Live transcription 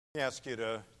I ask you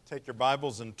to take your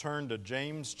Bibles and turn to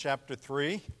James chapter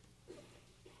 3.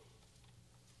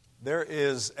 There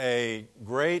is a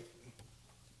great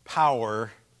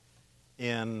power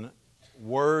in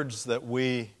words that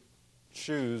we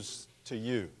choose to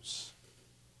use.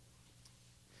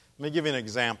 Let me give you an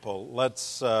example.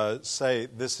 Let's say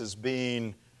this is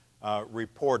being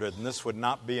reported, and this would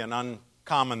not be an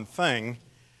uncommon thing.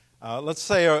 Let's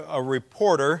say a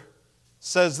reporter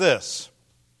says this.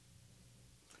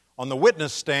 On the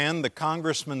witness stand, the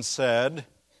congressman said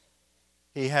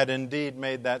he had indeed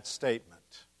made that statement.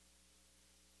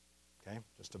 Okay,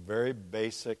 just a very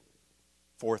basic,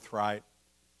 forthright.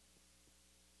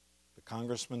 The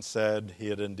congressman said he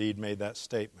had indeed made that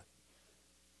statement.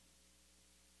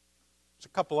 There's a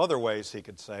couple other ways he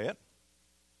could say it.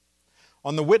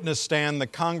 On the witness stand, the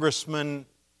congressman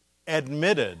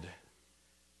admitted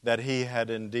that he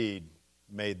had indeed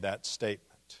made that statement.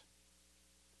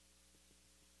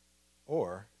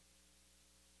 Or,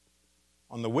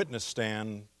 on the witness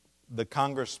stand, the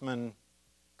congressman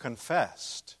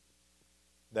confessed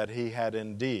that he had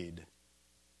indeed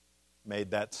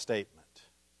made that statement.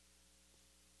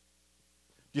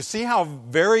 Do you see how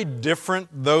very different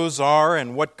those are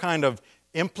and what kind of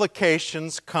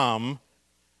implications come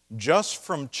just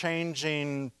from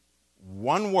changing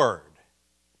one word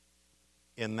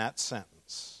in that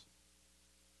sentence?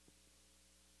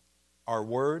 Our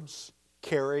words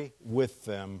carry with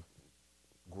them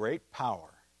great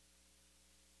power.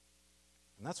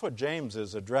 And that's what James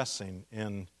is addressing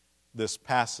in this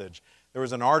passage. There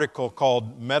was an article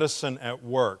called Medicine at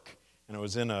Work, and it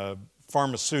was in a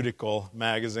pharmaceutical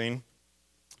magazine.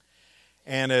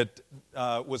 And it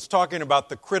was talking about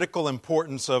the critical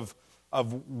importance of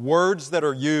words that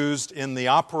are used in the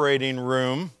operating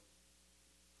room,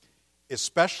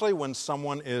 especially when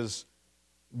someone is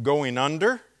going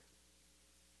under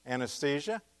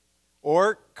anesthesia,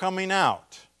 or coming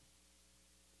out.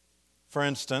 For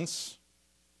instance,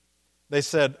 they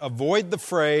said, avoid the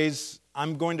phrase,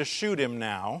 "I'm going to shoot him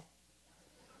now."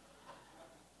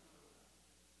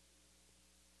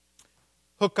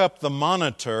 Hook up the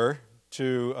monitor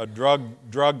to a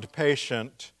drugged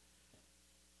patient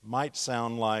might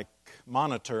sound like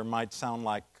monster.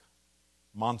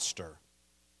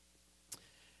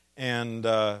 And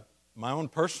my own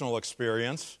personal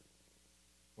experience,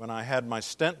 when I had my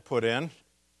stent put in,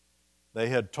 they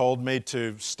had told me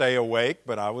to stay awake,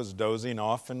 but I was dozing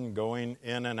off and going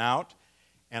in and out.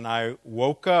 And I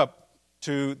woke up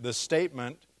to the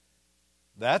statement,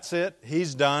 "That's it,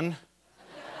 he's done."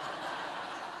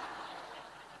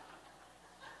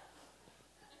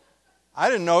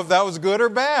 I didn't know if that was good or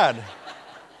bad.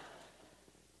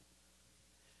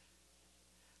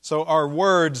 So our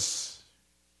words,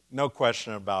 no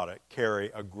question about it, carry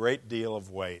a great deal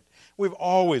of weight. We've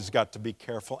always got to be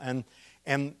careful,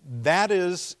 and that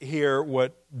is here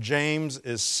what James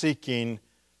is seeking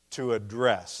to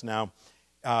address. Now,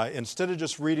 instead of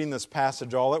just reading this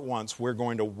passage all at once, we're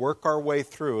going to work our way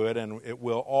through it, and it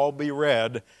will all be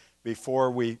read before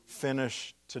we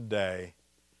finish today.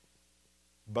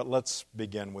 But let's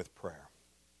begin with prayer.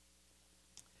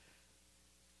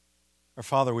 Our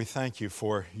Father, we thank you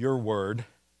for your word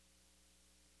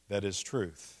that is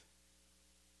truth.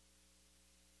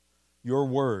 Your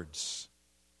words,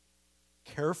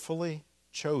 carefully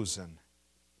chosen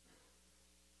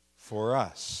for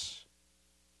us.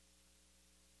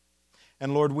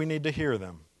 And Lord, we need to hear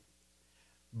them.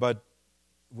 But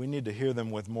we need to hear them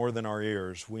with more than our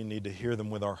ears. We need to hear them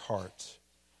with our hearts.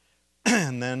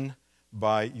 And then,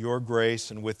 by your grace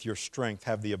and with your strength,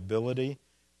 have the ability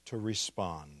to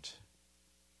respond.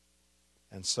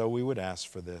 And so we would ask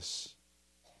for this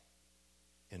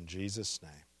in Jesus'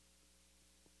 name.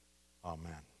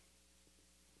 Amen.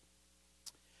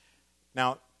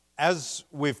 Now, as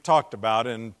we've talked about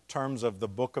in terms of the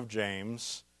book of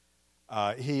James,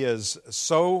 he is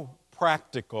so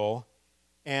practical,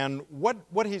 and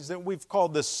we've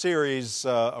called this series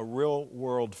a real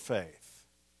world faith.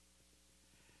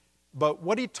 But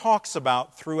what he talks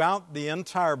about throughout the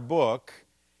entire book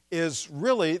is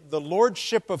really the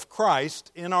lordship of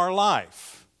Christ in our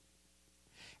life.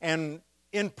 And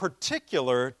in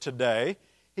particular today,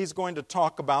 he's going to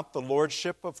talk about the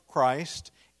lordship of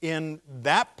Christ in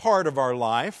that part of our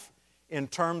life in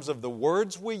terms of the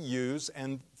words we use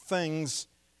and things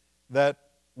that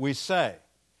we say.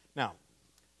 Now,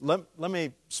 let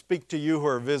me speak to you who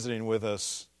are visiting with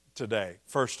us today,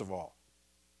 first of all.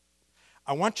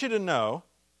 I want you to know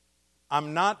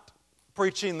I'm not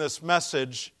preaching this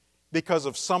message because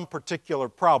of some particular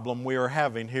problem we are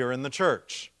having here in the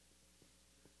church.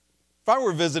 If I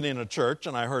were visiting a church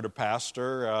and I heard a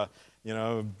pastor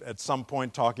at some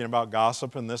point talking about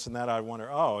gossip and this and that, I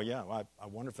wonder, I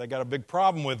wonder if they got a big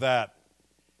problem with that.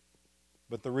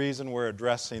 But the reason we're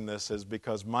addressing this is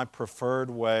because my preferred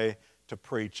way to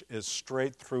preach is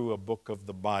straight through a book of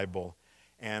the Bible.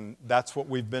 And that's what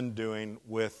we've been doing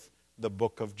with the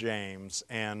book of James.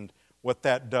 And what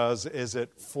that does is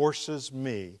it forces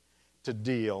me to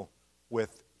deal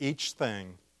with each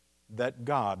thing that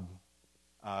God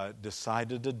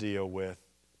decided to deal with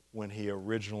when He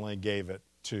originally gave it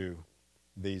to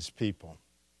these people.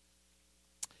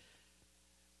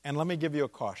 And let me give you a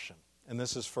caution, and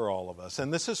this is for all of us.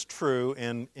 And this is true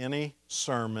in any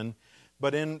sermon,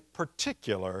 but in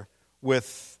particular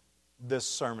with this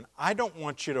sermon. I don't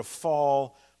want you to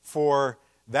fall for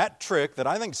that trick that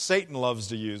I think Satan loves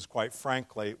to use, quite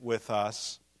frankly, with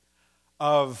us,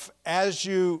 of as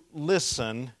you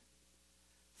listen,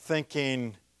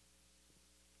 thinking,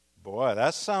 boy,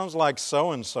 that sounds like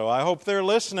so-and-so. I hope they're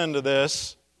listening to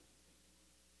this.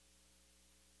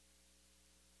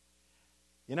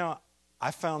 I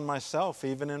found myself,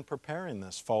 even in preparing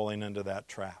this, falling into that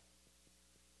trap.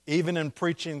 Even in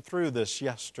preaching through this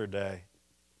yesterday.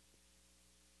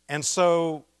 And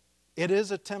so, it is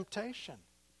a temptation.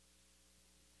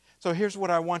 So here's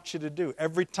what I want you to do.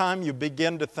 Every time you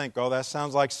begin to think, oh, that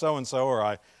sounds like so-and-so, or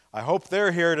I hope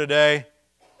they're here today,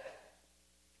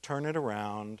 turn it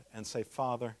around and say,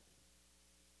 Father,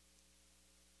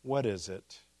 what is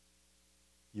it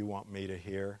you want me to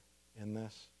hear in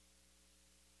this?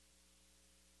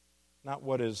 Not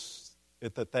what is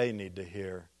it that they need to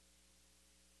hear,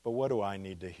 but what do I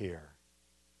need to hear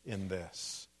in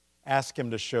this? Ask Him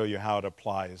to show you how it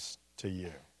applies to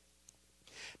you.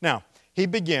 Now, he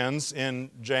begins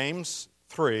in James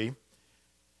 3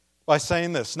 by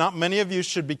saying this, not many of you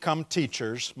should become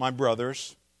teachers, my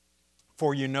brothers,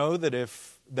 for you know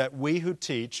that we who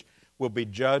teach will be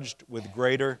judged with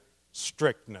greater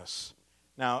strictness.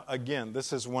 Now, again,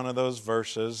 this is one of those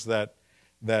verses that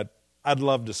I'd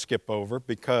love to skip over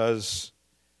because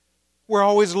we're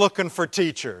always looking for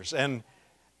teachers. And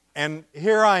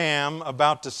here I am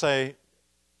about to say,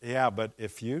 yeah, but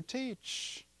if you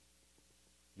teach,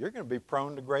 you're going to be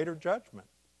prone to greater judgment.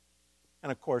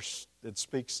 And of course, it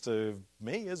speaks to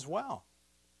me as well.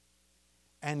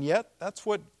 And yet, that's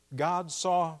what God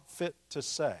saw fit to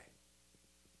say.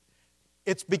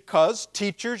 It's because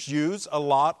teachers use a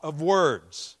lot of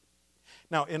words.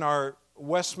 Now, in our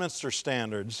Westminster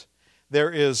Standards,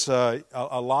 there is a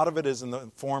lot of it is in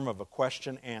the form of a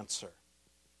question-answer.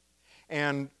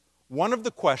 And one of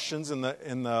the questions in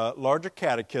the larger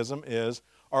catechism is,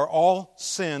 are all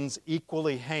sins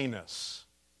equally heinous?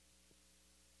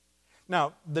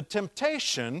 Now, the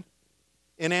temptation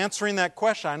in answering that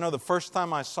question, I know the first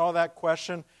time I saw that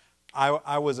question,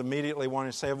 I was immediately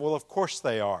wanting to say, well, of course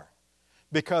they are.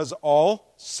 Because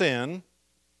all sin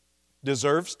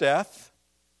deserves death.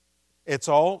 It's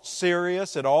all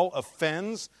serious. It all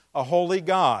offends a holy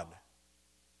God.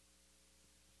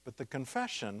 But the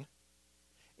confession,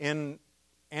 in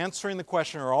answering the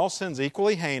question, are all sins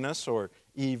equally heinous or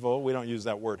evil? We don't use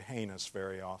that word heinous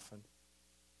very often.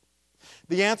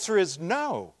 The answer is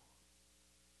no.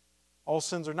 All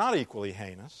sins are not equally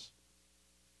heinous.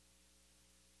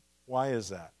 Why is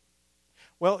that?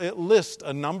 Well, it lists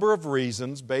a number of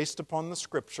reasons based upon the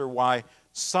Scripture why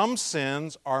some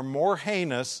sins are more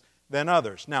heinous than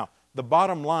others. Now, the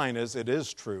bottom line is it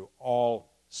is true. All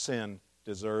sin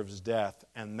deserves death,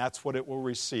 and that's what it will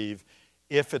receive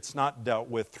if it's not dealt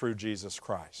with through Jesus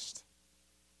Christ.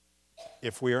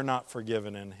 If we are not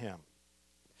forgiven in Him.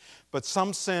 But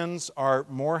some sins are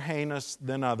more heinous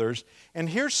than others. And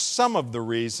here's some of the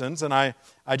reasons, and I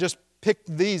just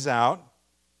picked these out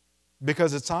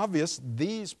because it's obvious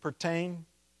these pertain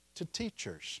to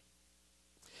teachers.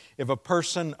 If a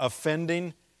person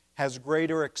offending has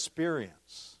greater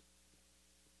experience,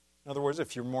 in other words,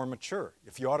 if you're more mature,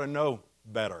 if you ought to know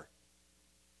better,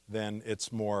 then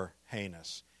it's more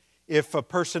heinous. If a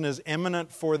person is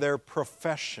eminent for their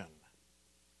profession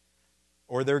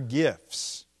or their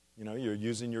gifts, you're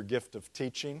using your gift of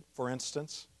teaching, for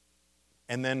instance,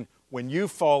 and then when you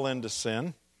fall into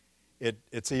sin,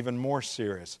 it's even more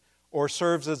serious. Or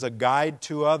serves as a guide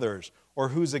to others, or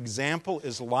whose example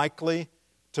is likely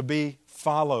to be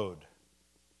followed.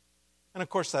 And of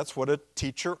course, that's what a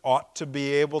teacher ought to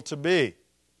be able to be.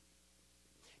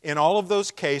 In all of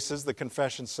those cases, the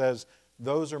confession says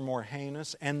those are more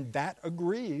heinous, and that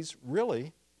agrees,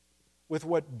 really, with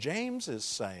what James is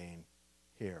saying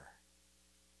here.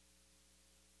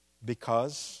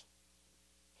 Because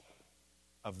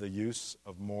of the use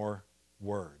of more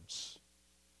words.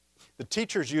 The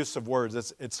teacher's use of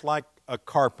words, it's like a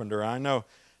carpenter. I know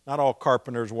Not all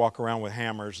carpenters walk around with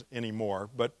hammers anymore,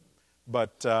 but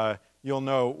you'll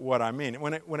know what I mean.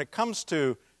 When it comes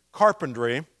to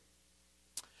carpentry,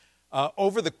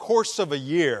 over the course of a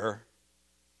year,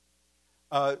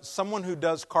 someone who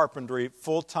does carpentry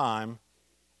full time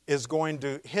is going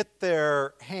to hit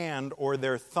their hand or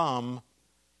their thumb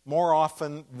more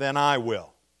often than I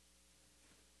will.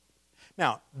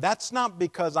 Now, that's not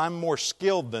because I'm more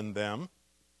skilled than them.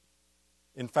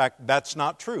 In fact, that's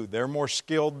not true. They're more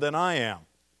skilled than I am.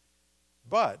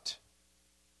 But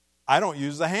I don't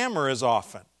use the hammer as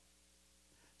often.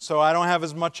 So I don't have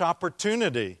as much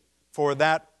opportunity for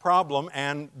that problem,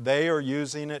 and they are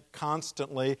using it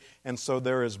constantly, and so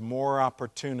there is more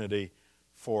opportunity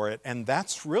for it. And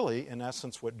that's really, in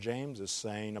essence, what James is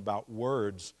saying about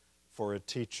words for a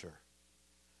teacher.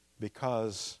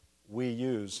 Because we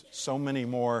use so many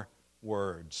more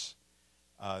words,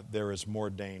 there is more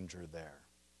danger there.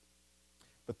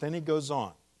 But then he goes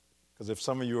on, because if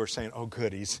some of you are saying, oh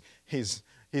good, he's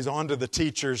on to the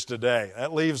teachers today.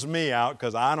 That leaves me out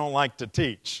because I don't like to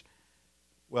teach.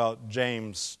 Well,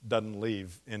 James doesn't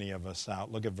leave any of us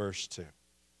out. Look at verse 2.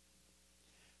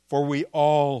 For we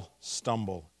all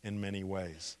stumble in many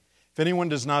ways. If anyone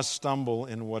does not stumble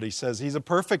in what he says, he's a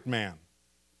perfect man,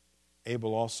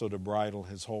 able also to bridle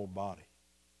his whole body.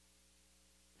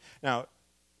 Now,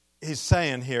 he's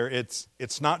saying here,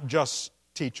 it's not just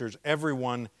teachers.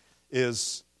 Everyone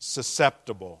is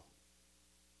susceptible.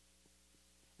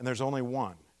 And there's only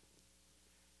one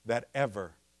that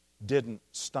ever didn't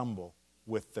stumble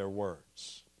with their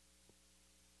words.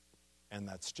 And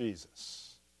that's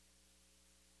Jesus.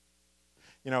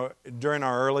 You know, during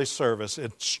our early service,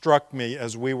 it struck me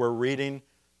as we were reading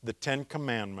the Ten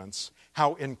Commandments,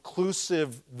 how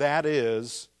inclusive that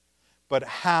is, but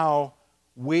how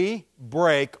we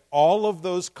break all of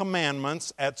those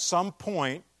commandments at some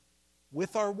point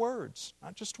with our words,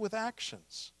 not just with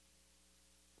actions.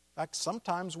 In fact,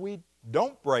 sometimes we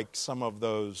don't break some of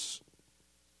those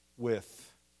with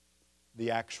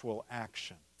the actual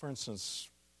action. For instance,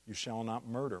 you shall not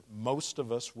murder. Most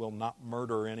of us will not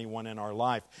murder anyone in our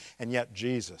life, and yet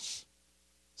Jesus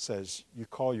says, you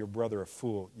call your brother a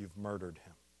fool, you've murdered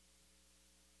him.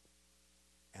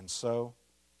 And so,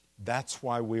 that's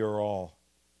why we are all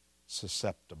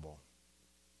susceptible.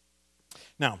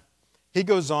 Now, he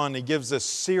goes on, he gives this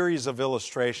series of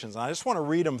illustrations. And I just want to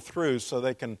read them through so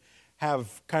they can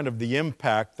have kind of the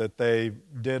impact that they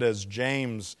did as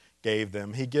James gave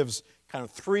them. He gives kind of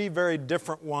three very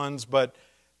different ones, but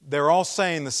they're all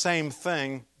saying the same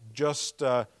thing, just,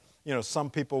 some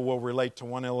people will relate to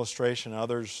one illustration,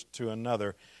 others to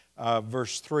another.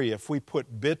 Verse 3, if we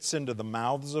put bits into the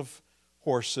mouths of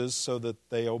horses so that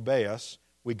they obey us,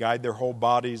 we guide their whole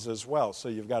bodies as well. So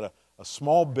you've got a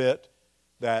small bit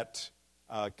that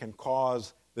can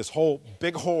cause this whole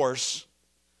big horse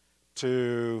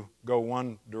to go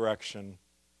one direction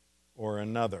or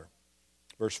another.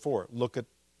 Verse 4, look at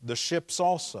the ships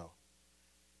also.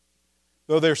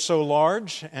 Though they're so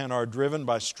large and are driven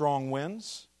by strong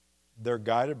winds, they're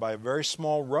guided by a very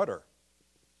small rudder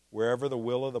wherever the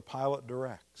will of the pilot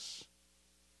directs.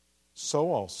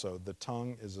 So also the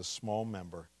tongue is a small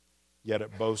member, yet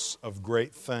it boasts of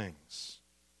great things.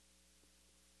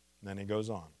 And then he goes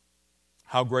on.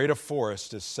 How great a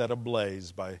forest is set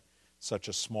ablaze by such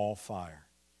a small fire.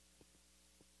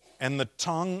 And the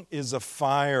tongue is a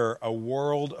fire, a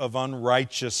world of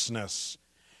unrighteousness.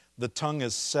 The tongue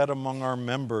is set among our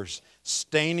members,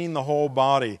 staining the whole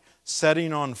body,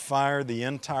 setting on fire the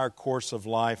entire course of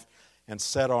life, and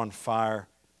set on fire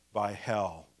by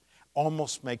hell.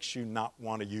 Almost makes you not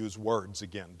want to use words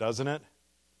again, doesn't it?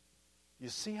 You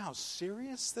see how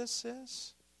serious this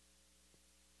is?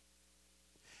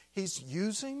 He's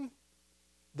using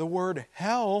the word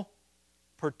hell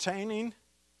pertaining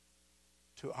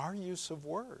to our use of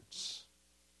words.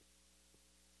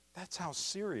 That's how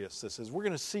serious this is. We're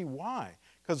going to see why.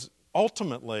 Because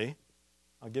ultimately,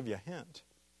 I'll give you a hint,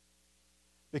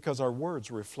 because our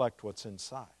words reflect what's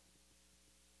inside.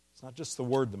 It's not just the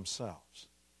word themselves,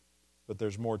 but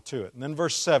there's more to it. And then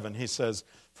verse 7, he says,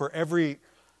 for every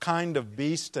kind of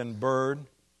beast and bird,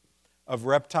 of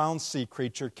reptile and sea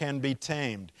creature can be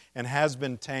tamed and has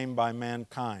been tamed by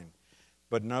mankind.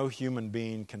 But no human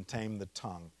being can tame the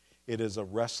tongue. It is a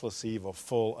restless evil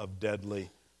full of deadly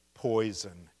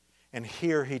poison. And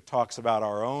here he talks about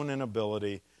our own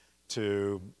inability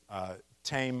to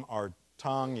tame our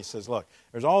tongue. He says, look,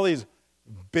 there's all these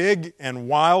big and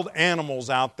wild animals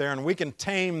out there, and we can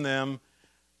tame them,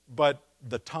 but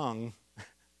the tongue,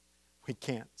 we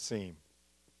can't seem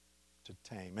to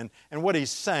tame. And what he's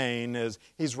saying is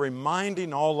he's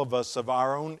reminding all of us of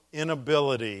our own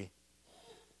inability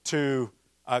to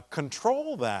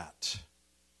control that.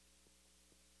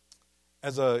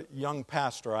 As a young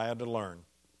pastor, I had to learn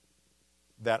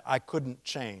that I couldn't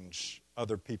change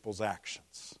other people's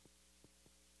actions.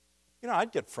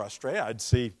 I'd get frustrated. I'd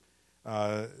see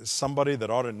somebody that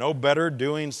ought to know better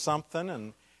doing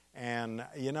something, and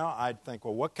I'd think,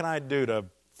 well, what can I do to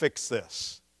fix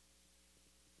this?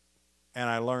 And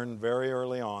I learned very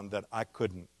early on that I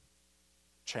couldn't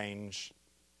change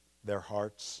their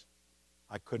hearts.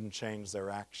 I couldn't change their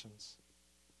actions.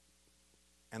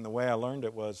 And the way I learned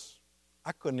it was,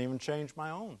 I couldn't even change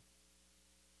my own.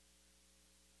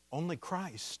 Only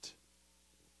Christ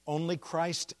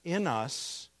in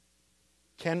us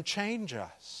can change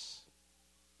us.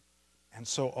 And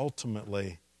so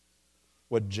ultimately,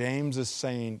 what James is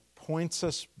saying points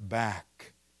us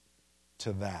back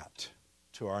to that,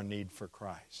 to our need for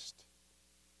Christ.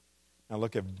 Now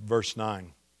look at verse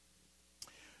 9.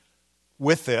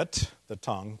 With it, the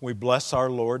tongue, we bless our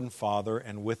Lord and Father,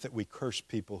 and with it we curse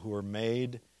people who are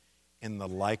made in the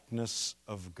likeness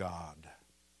of God.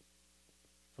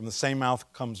 From the same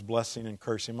mouth comes blessing and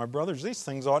cursing. My brothers, these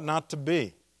things ought not to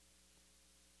be.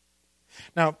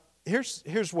 Now,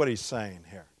 here's what he's saying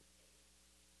here.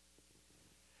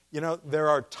 There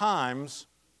are times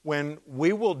when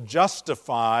we will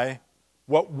justify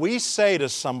what we say to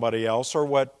somebody else or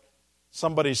what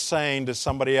somebody's saying to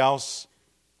somebody else,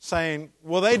 saying,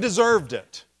 well, they deserved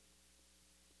it.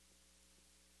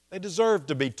 They deserved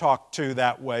to be talked to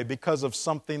that way because of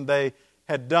something they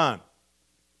had done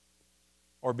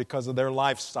or because of their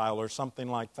lifestyle or something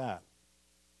like that.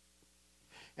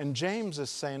 And James is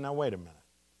saying, now wait a minute.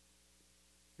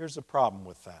 Here's the problem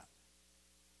with that.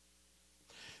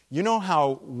 You know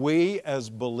how we as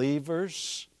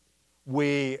believers,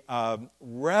 we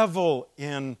revel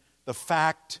in the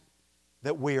fact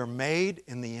that we are made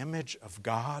in the image of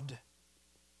God,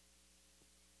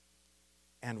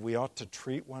 and we ought to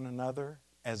treat one another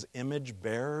as image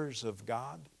bearers of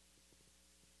God?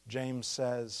 James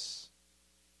says,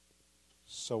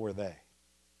 so are they.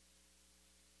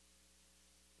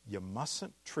 You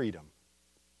mustn't treat them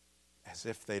as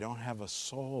if they don't have a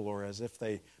soul or as if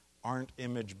they aren't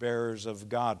image bearers of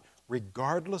God.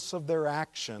 Regardless of their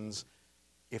actions,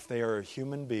 if they are a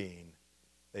human being,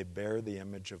 they bear the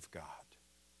image of God.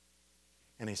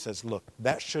 And he says, look,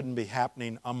 that shouldn't be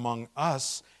happening among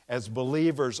us as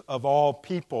believers of all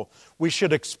people. We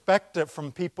should expect it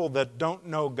from people that don't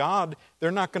know God. They're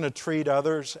not going to treat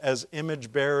others as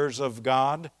image bearers of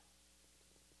God.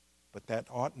 But that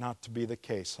ought not to be the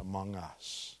case among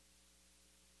us.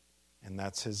 And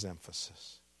that's his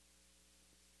emphasis.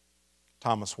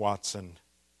 Thomas Watson,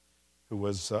 who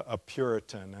was a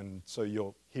Puritan, and so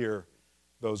you'll hear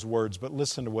those words, but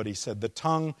listen to what he said. The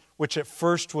tongue, which at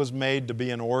first was made to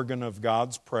be an organ of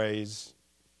God's praise,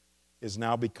 is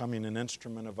now becoming an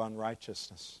instrument of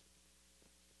unrighteousness.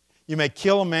 You may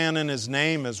kill a man in his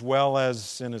name as well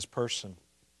as in his person.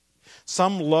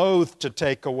 Some loathe to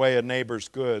take away a neighbor's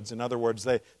goods. In other words,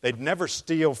 they'd never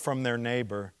steal from their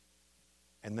neighbor,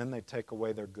 and then they take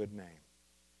away their good name.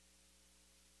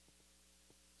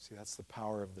 See, that's the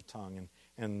power of the tongue.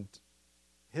 And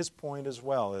his point as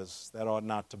well is that ought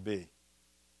not to be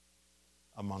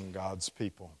among God's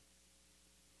people.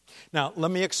 Now, let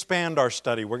me expand our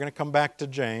study. We're going to come back to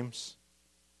James.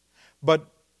 But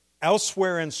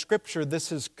elsewhere in Scripture,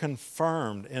 this is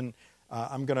confirmed. And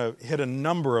I'm going to hit a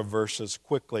number of verses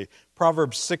quickly.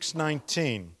 Proverbs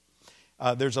 6:19.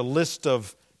 There's a list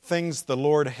of things the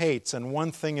Lord hates, and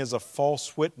one thing is a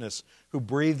false witness who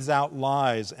breathes out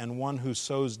lies, and one who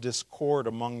sows discord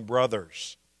among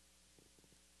brothers.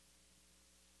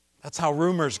 That's how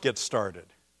rumors get started.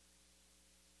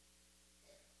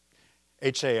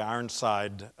 H.A.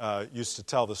 Ironside used to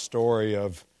tell the story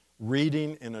of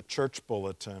reading in a church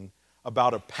bulletin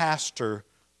about a pastor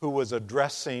who was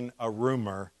addressing a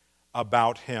rumor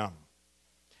about him.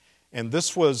 And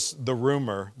this was the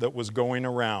rumor that was going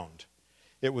around.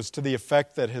 It was to the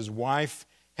effect that his wife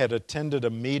had attended a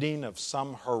meeting of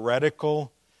some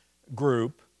heretical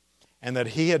group, and that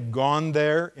he had gone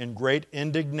there in great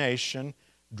indignation,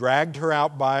 dragged her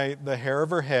out by the hair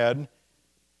of her head,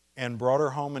 and brought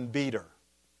her home and beat her.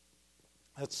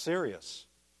 That's serious.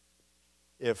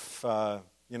 If,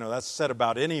 that's said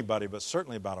about anybody, but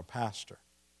certainly about a pastor.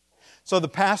 So the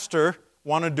pastor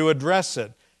wanted to address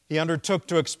it. He undertook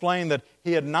to explain that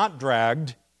he had not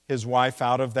dragged his wife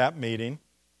out of that meeting,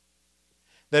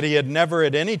 that he had never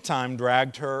at any time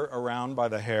dragged her around by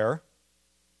the hair,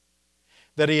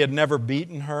 that he had never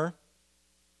beaten her,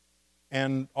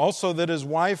 and also that his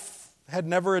wife had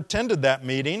never attended that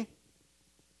meeting,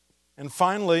 and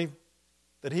finally,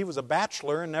 that he was a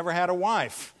bachelor and never had a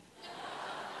wife.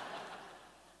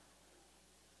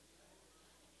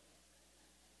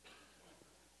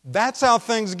 That's how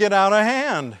things get out of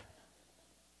hand.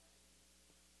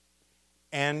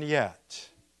 And yet,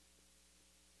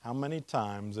 how many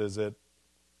times is it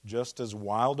just as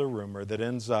wild a rumor that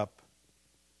ends up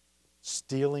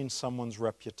stealing someone's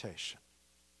reputation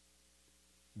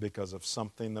because of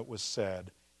something that was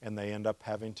said, and they end up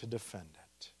having to defend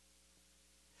it?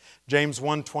 James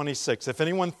 1:26, if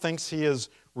anyone thinks he is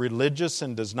religious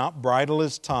and does not bridle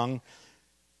his tongue,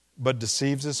 but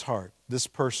deceives his heart, this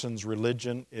person's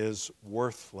religion is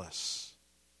worthless.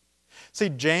 See,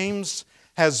 James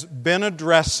has been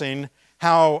addressing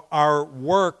how our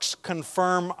works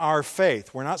confirm our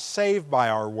faith. We're not saved by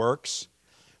our works,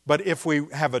 but if we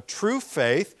have a true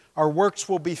faith, our works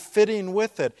will be fitting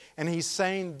with it. And he's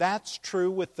saying that's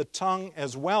true with the tongue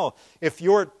as well. If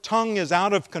your tongue is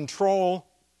out of control,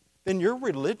 then your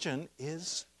religion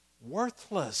is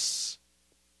worthless.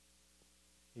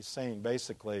 He's saying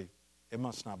basically, it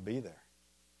must not be there.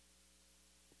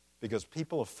 Because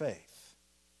people of faith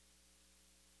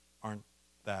aren't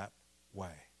that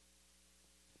way.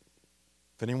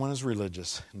 If anyone is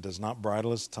religious and does not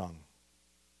bridle his tongue,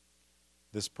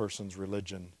 this person's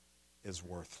religion is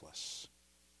worthless.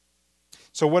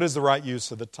 So what is the right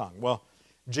use of the tongue? Well,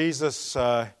 Jesus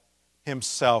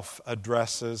himself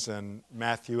addresses in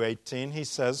Matthew 18. He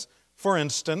says, for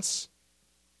instance,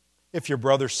 if your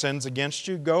brother sins against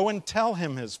you, go and tell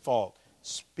him his fault.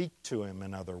 Speak to him,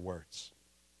 in other words.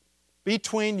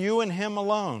 Between you and him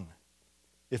alone.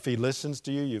 If he listens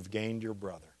to you, you've gained your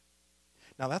brother.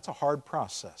 Now that's a hard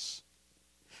process.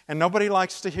 And nobody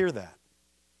likes to hear that.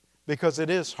 Because it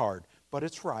is hard. But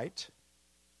it's right.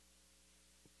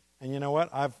 And you know what?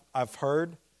 I've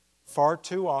heard far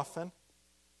too often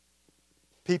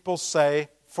people say,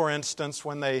 for instance,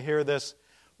 when they hear this,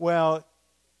 well,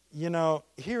 you know,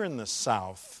 here in the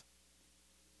South,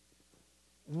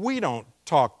 we don't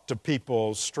talk to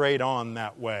people straight on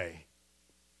that way.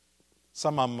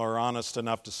 Some of them are honest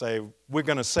enough to say, we're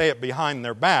going to say it behind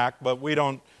their back, but we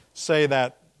don't say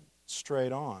that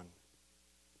straight on.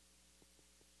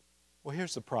 Well,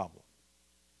 here's the problem.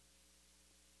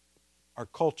 Our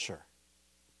culture,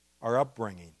 our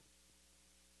upbringing,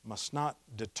 must not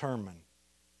determine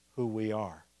who we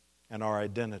are and our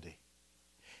identity.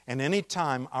 And any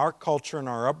time our culture and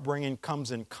our upbringing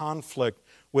comes in conflict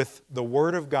with the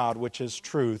Word of God, which is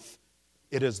truth,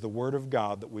 it is the Word of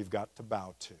God that we've got to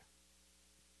bow to.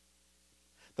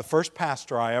 The first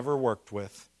pastor I ever worked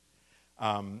with,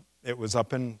 it was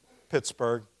up in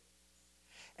Pittsburgh,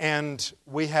 and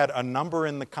we had a number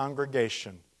in the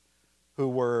congregation who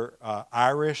were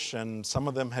Irish, and some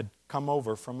of them had come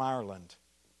over from Ireland.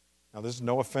 Now, this is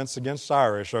no offense against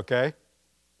Irish, okay?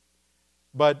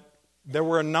 But there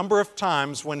were a number of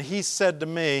times when he said to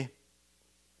me,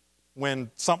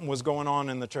 when something was going on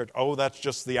in the church, oh, that's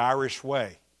just the Irish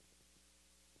way.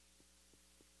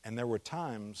 And there were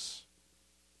times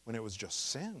when it was just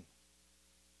sin.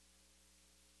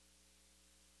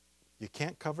 You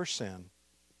can't cover sin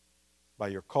by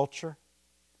your culture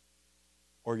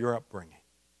or your upbringing.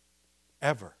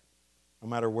 Ever. No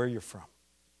matter where you're from.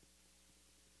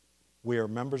 We are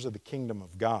members of the kingdom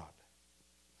of God.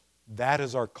 That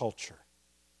is our culture.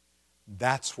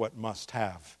 That's what must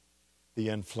have the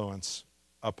influence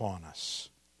upon us.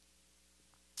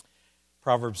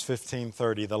 Proverbs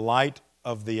 15:30, the light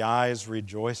of the eyes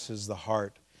rejoices the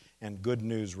heart, and good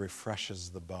news refreshes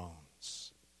the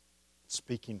bones.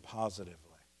 Speaking positively.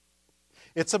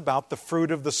 It's about the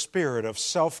fruit of the Spirit, of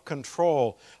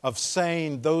self-control, of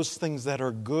saying those things that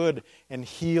are good and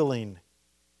healing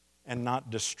and not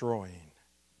destroying.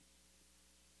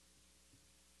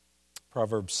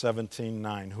 Proverbs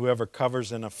 17:9, whoever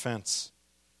covers an offense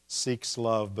seeks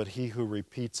love, but he who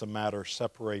repeats a matter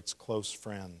separates close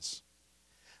friends.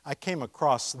 I came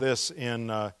across this in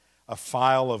a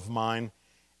file of mine,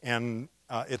 and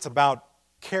it's about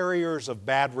carriers of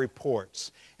bad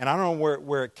reports. And I don't know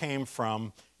where it came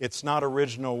from. It's not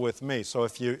original with me. So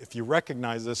if you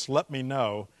recognize this, let me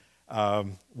know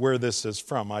where this is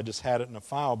from. I just had it in a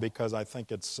file because I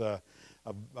think it's a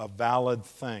valid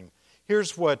thing.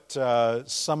 Here's what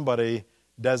somebody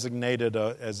designated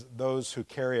as those who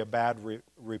carry a bad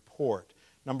report.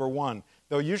 Number one,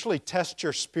 they'll usually test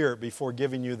your spirit before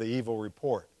giving you the evil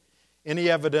report. Any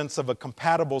evidence of a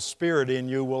compatible spirit in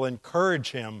you will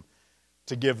encourage him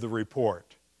to give the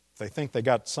report. If they think they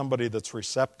got somebody that's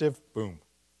receptive, boom.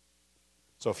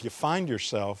 So if you find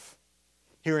yourself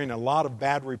hearing a lot of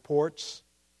bad reports,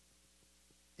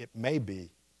 it may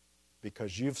be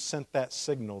because you've sent that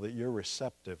signal that you're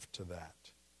receptive to that.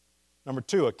 Number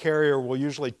two, a carrier will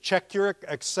usually check your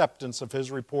acceptance of his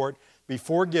report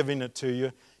before giving it to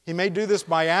you. He may do this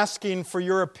by asking for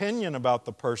your opinion about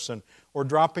the person or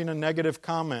dropping a negative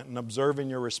comment and observing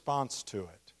your response to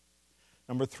it.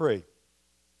 Number 3,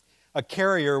 a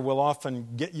carrier will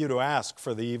often get you to ask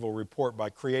for the evil report by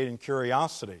creating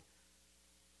curiosity.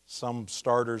 Some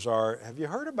starters are, have you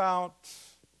heard about,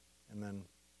 and then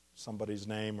somebody's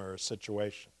name or a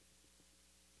situation.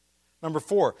 Number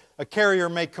 4, a carrier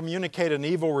may communicate an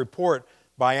evil report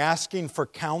by asking for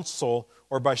counsel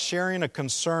or by sharing a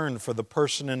concern for the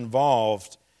person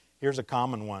involved. Here's a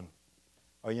common one.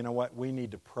 Oh, you know what? We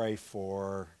need to pray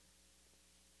for.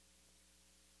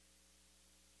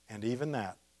 And even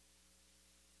that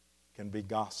can be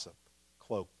gossip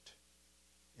cloaked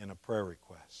in a prayer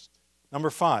request. Number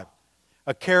 5,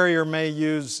 a carrier may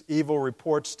use evil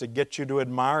reports to get you to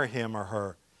admire him or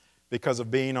her because of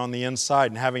being on the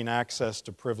inside and having access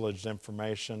to privileged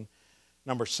information.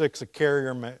 Number 6, a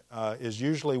carrier is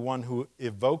usually one who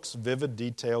evokes vivid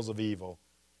details of evil,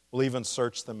 will even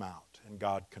search them out, and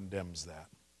God condemns that.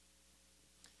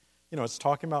 You know, it's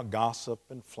talking about gossip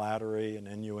and flattery and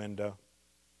innuendo.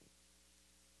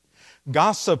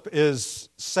 Gossip is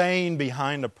saying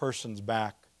behind a person's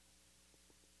back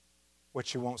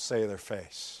what you won't say to their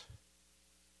face.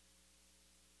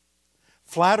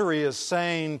 Flattery is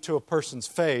saying to a person's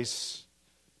face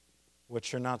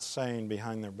what you're not saying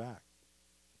behind their back.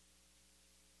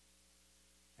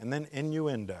 And then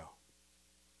innuendo.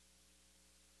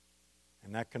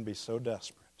 And that can be so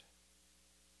desperate.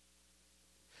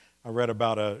 I read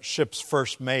about a ship's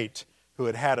first mate who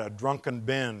had had a drunken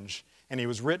binge, and he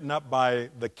was written up by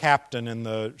the captain in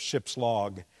the ship's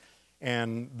log.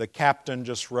 And the captain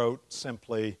just wrote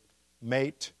simply,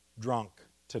 "Mate drunk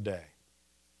today."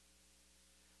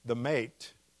 The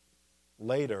mate,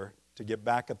 later, to get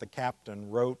back at the captain,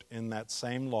 wrote in that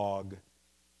same log,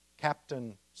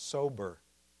 "Captain sober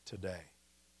today."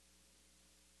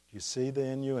 Do you see the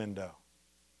innuendo?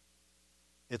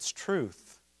 It's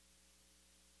truth,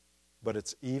 but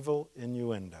it's evil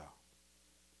innuendo.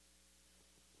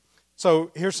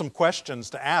 So here's some questions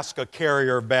to ask a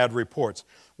carrier of bad reports.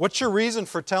 What's your reason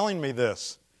for telling me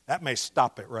this? That may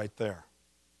stop it right there.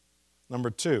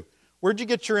 Number 2, where'd you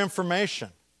get your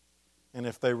information? And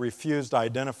if they refuse to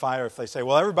identify, or if they say,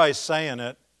 well, everybody's saying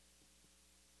it,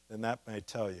 then that may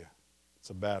tell you it's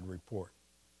a bad report.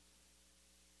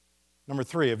 Number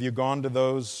 3, have you gone to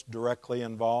those directly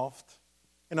involved?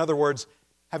 In other words,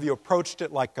 have you approached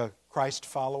it like a Christ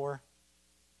follower?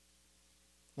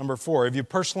 Number 4, have you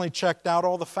personally checked out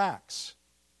all the facts?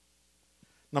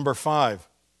 Number 5,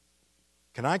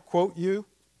 can I quote you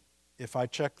if I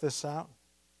check this out?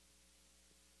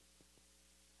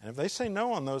 And if they say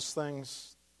no on those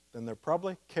things, then they're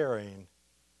probably carrying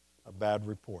a bad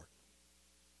report.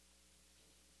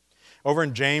 Over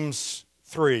in James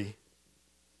 3,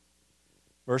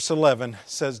 verse 11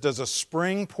 says, "Does a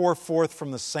spring pour forth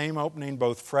from the same opening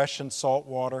both fresh and salt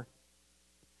water?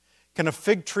 Can a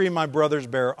fig tree, my brothers,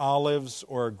 bear olives,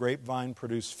 or a grapevine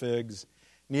produce figs?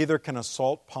 Neither can a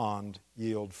salt pond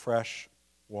yield fresh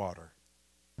water."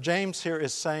 James here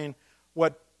is saying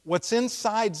what's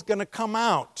inside's going to come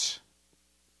out.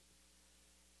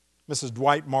 Mrs.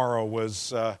 Dwight Morrow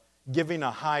was giving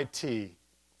a high tea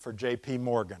for J.P.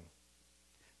 Morgan.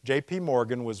 J.P.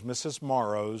 Morgan was Mrs.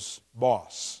 Morrow's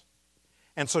boss.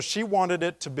 And so she wanted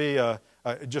it to be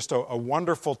just a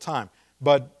wonderful time.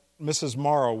 But Mrs.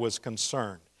 Morrow was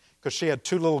concerned because she had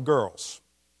 2 little girls.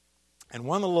 And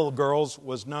one of the little girls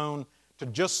was known to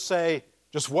just say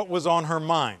just what was on her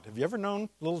mind. Have you ever known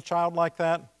a little child like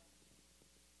that?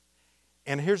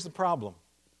 And here's the problem.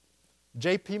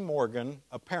 J.P. Morgan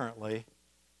apparently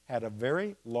had a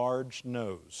very large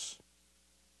nose.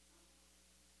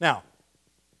 Now,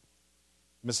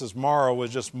 Mrs. Morrow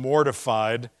was just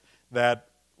mortified that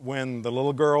when the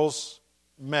little girls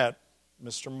met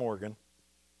Mr. Morgan,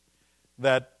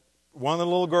 that one of the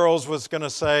little girls was going to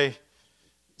say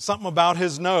something about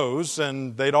his nose,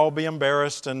 and they'd all be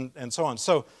embarrassed and so on.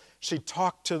 So she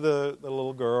talked to the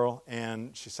little girl,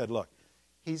 and she said, look,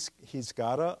 he's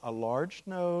got a large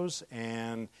nose,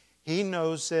 and he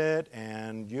knows it,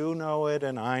 and you know it,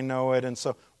 and I know it, and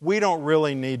so we don't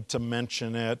really need to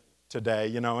mention it today,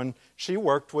 you know. And she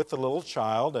worked with the little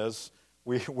child, as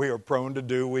we are prone to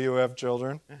do, we who have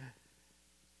children.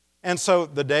 And so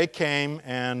the day came,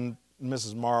 and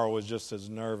Mrs. Morrow was just as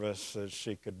nervous as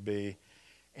she could be.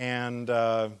 And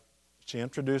she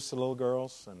introduced the little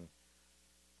girls, and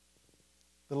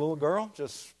the little girl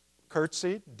just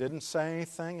curtsied, didn't say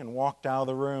anything, and walked out of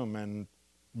the room. And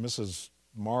Mrs.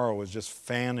 Morrow was just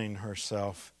fanning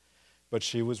herself, but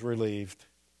she was relieved.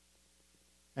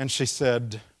 And she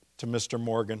said to Mr.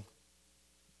 Morgan,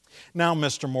 "Now,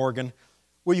 Mr. Morgan,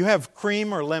 Will you have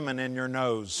cream or lemon in your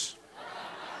nose?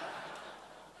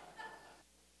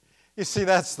 You see,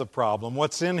 that's the problem.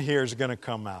 What's in here is going to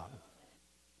come out.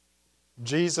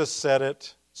 Jesus said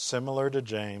it similar to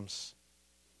James.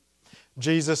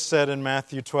 Jesus said in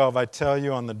Matthew 12, I tell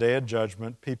you, on the day of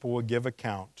judgment, people will give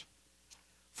account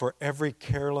for every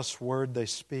careless word they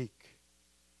speak.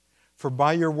 For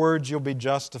by your words you'll be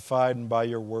justified, and by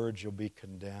your words you'll be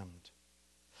condemned.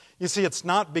 You see, it's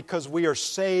not because we are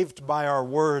saved by our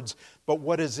words, but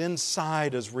what is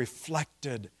inside is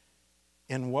reflected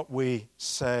in what we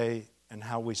say and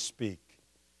how we speak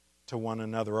to one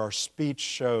another. Our speech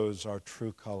shows our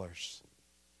true colors.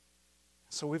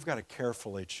 So we've got to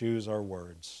carefully choose our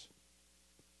words.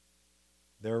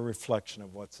 They're a reflection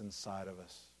of what's inside of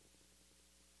us.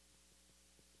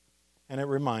 And it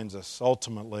reminds us,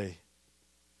 ultimately,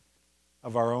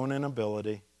 of our own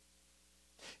inability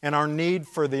and our need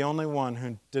for the only one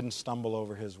who didn't stumble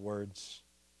over his words.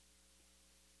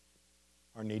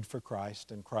 Our need for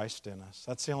Christ and Christ in us.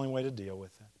 That's the only way to deal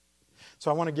with it.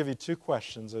 So I want to give you two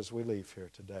questions as we leave here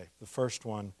today. The first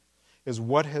one is,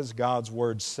 what has God's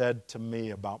Word said to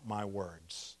me about my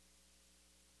words?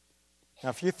 Now,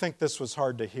 if you think this was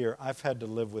hard to hear, I've had to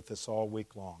live with this all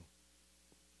week long.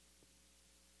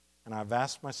 And I've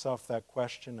asked myself that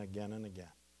question again and again.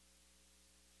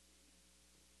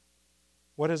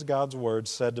 What has God's Word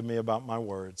said to me about my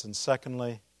words? And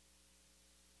secondly,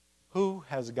 who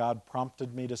has God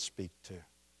prompted me to speak to?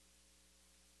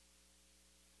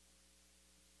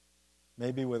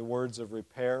 Maybe with words of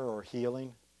repair or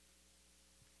healing.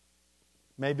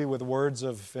 Maybe with words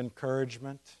of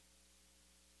encouragement.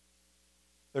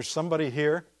 There's somebody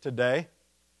here today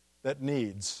that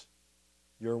needs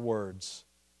your words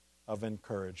of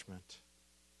encouragement.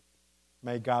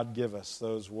 May God give us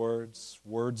those words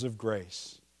of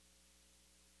grace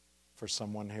for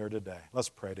someone here today. Let's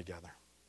pray together.